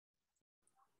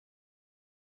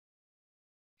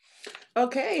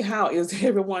Okay, how is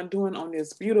everyone doing on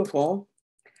this beautiful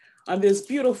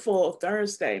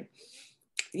Thursday?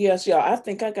 Yes, y'all, I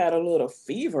think I got a little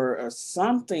fever or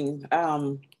something.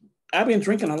 I've been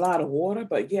drinking a lot of water,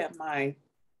 but yet my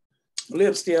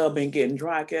lips still been getting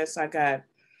dry. I guess I got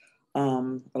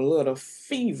a little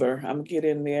fever. I'm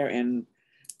getting there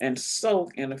and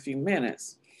soak in a few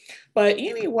minutes. But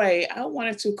anyway, I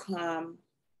wanted to come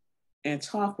and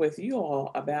talk with you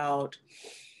all about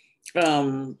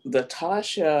the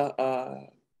Tasha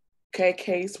K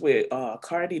case with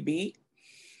Cardi B.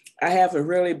 I haven't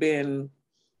really been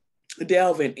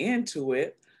delving into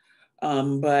it,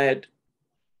 but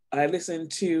I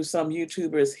listened to some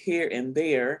YouTubers here and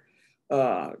there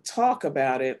talk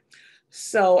about it.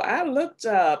 So I looked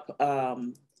up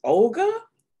Olga,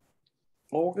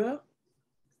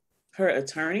 her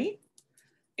attorney,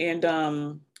 and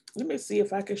let me see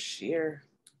if I could share.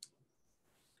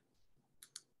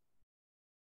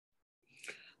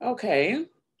 Okay,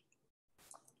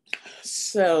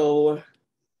 so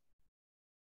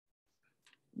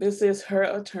this is her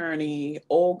attorney,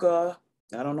 Olga.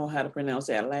 I don't know how to pronounce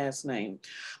that last name,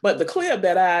 but the clip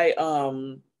that I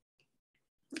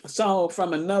saw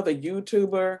from another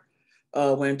YouTuber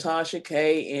when Tasha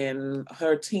K and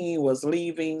her team was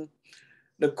leaving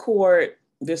the court,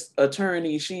 this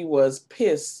attorney, she was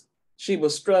pissed. She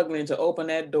was struggling to open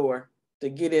that door to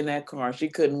get in that car. She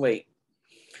couldn't wait.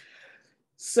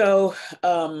 So,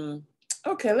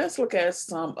 okay, let's look at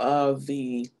some of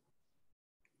the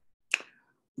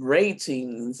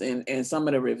ratings and some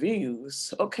of the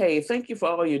reviews. Okay, thank you for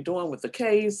all you're doing with the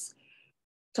case.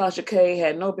 Tasha K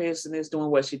had no business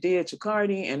doing what she did to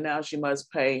Cardi, and now she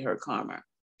must pay her karma.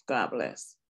 God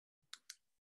bless.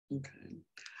 Okay.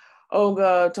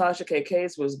 Olga, Tasha K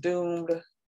case was doomed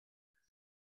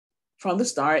from the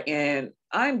start, and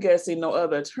I'm guessing no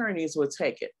other attorneys would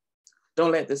take it.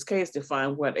 Don't let this case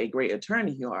define what a great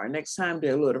attorney you are. Next time,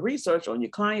 do a little research on your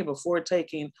client before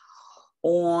taking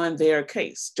on their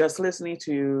case. Just listening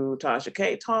to Tasha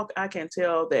K talk, I can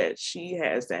tell that she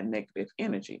has that negative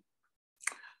energy.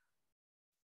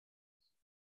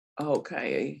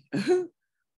 Okay.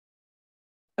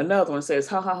 Another one says,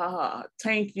 ha ha ha ha.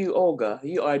 Thank you, Olga.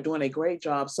 You are doing a great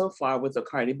job so far with the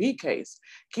Cardi B case.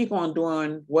 Keep on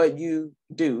doing what you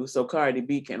do so Cardi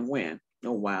B can win.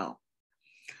 Oh, wow.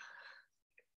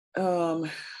 Um,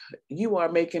 you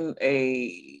are making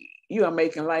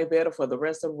life better for the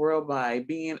rest of the world by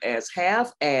being as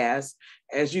half-assed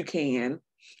as you can,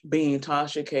 being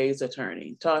Tasha K's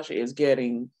attorney. Tasha is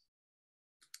getting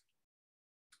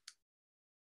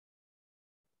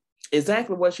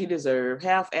exactly what she deserved,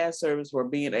 half-ass service for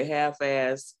being a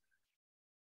half-ass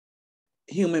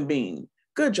human being.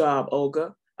 Good job,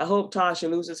 Olga. I hope Tasha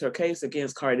loses her case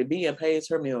against Cardi B and pays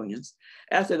her millions.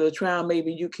 After the trial,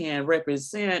 maybe you can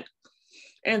represent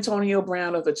Antonio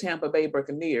Brown of the Tampa Bay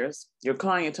Buccaneers. Your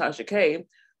client, Tasha K,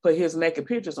 put his naked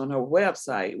pictures on her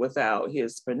website without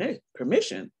his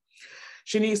permission.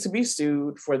 She needs to be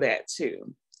sued for that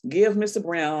too. Give Mr.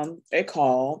 Brown a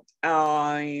call.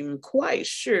 I'm quite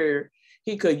sure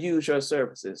he could use your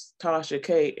services. Tasha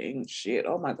K and shit.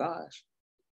 Oh my gosh.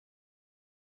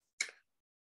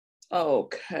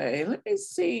 Okay, let me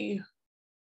see.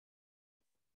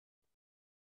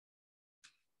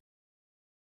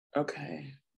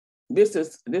 Okay. This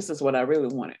is what I really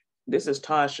wanted. This is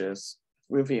Tasha's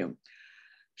review.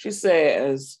 She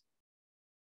says,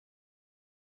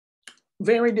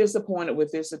 very disappointed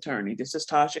with this attorney. This is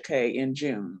Tasha K in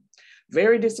June.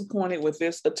 Very disappointed with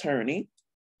this attorney.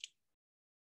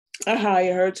 I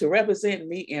hired her to represent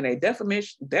me in a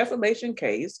defamation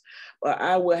case, but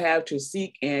I will have to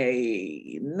seek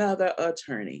another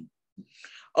attorney.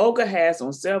 Olga has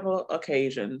on several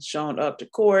occasions shown up to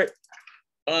court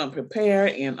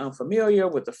unprepared and unfamiliar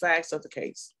with the facts of the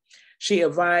case. She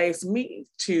advised me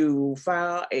to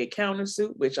file a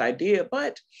countersuit, which I did,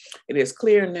 but it is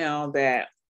clear now that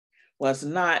was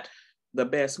not the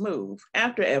best move.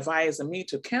 After advising me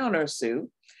to countersuit,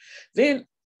 then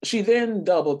she then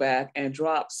doubled back and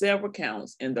dropped several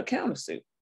counts in the countersuit.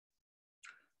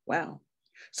 Wow.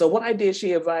 So why did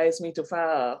she advise me to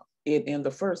file it in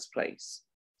the first place?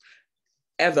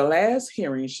 At the last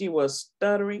hearing, she was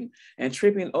stuttering and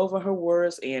tripping over her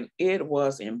words, and it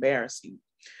was embarrassing.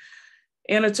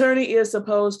 An attorney is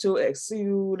supposed to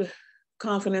exude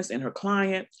confidence in her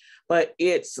client, but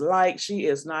it's like she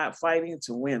is not fighting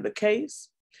to win the case.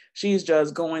 She's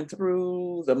just going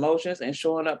through the motions and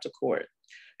showing up to court.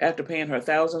 After paying her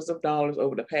thousands of dollars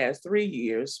over the past 3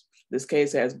 years, this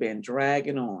case has been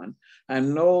dragging on.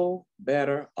 I'm no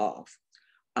better off.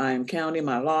 I'm counting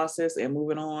my losses and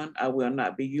moving on. I will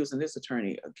not be using this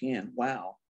attorney again.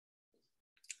 Wow.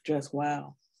 Just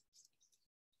wow.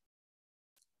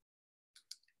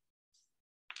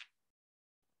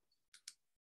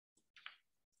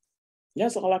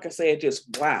 That's all I can say.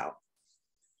 Just wow.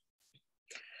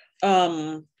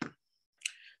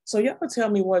 So y'all tell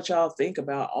me what y'all think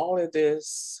about all of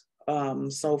this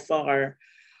so far.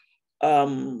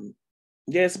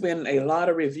 There's been a lot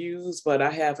of reviews, but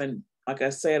I haven't, like I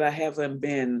said, I haven't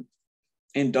been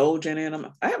indulging in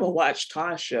them. I haven't watched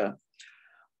Tasha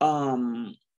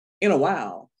in a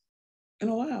while. In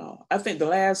a while. I think the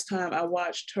last time I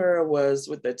watched her was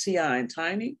with the T.I. and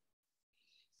Tiny.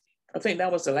 I think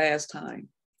that was the last time.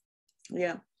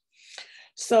 Yeah.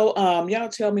 So y'all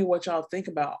tell me what y'all think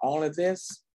about all of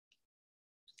this.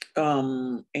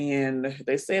 And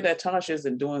they say that Tasha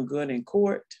isn't doing good in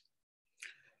court.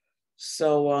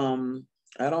 So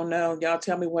I don't know. Y'all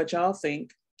tell me what y'all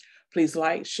think. Please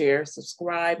like, share,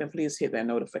 subscribe, and please hit that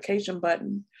notification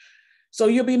button so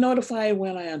you'll be notified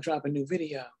when I am dropping new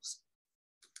videos.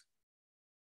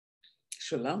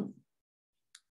 Shalom.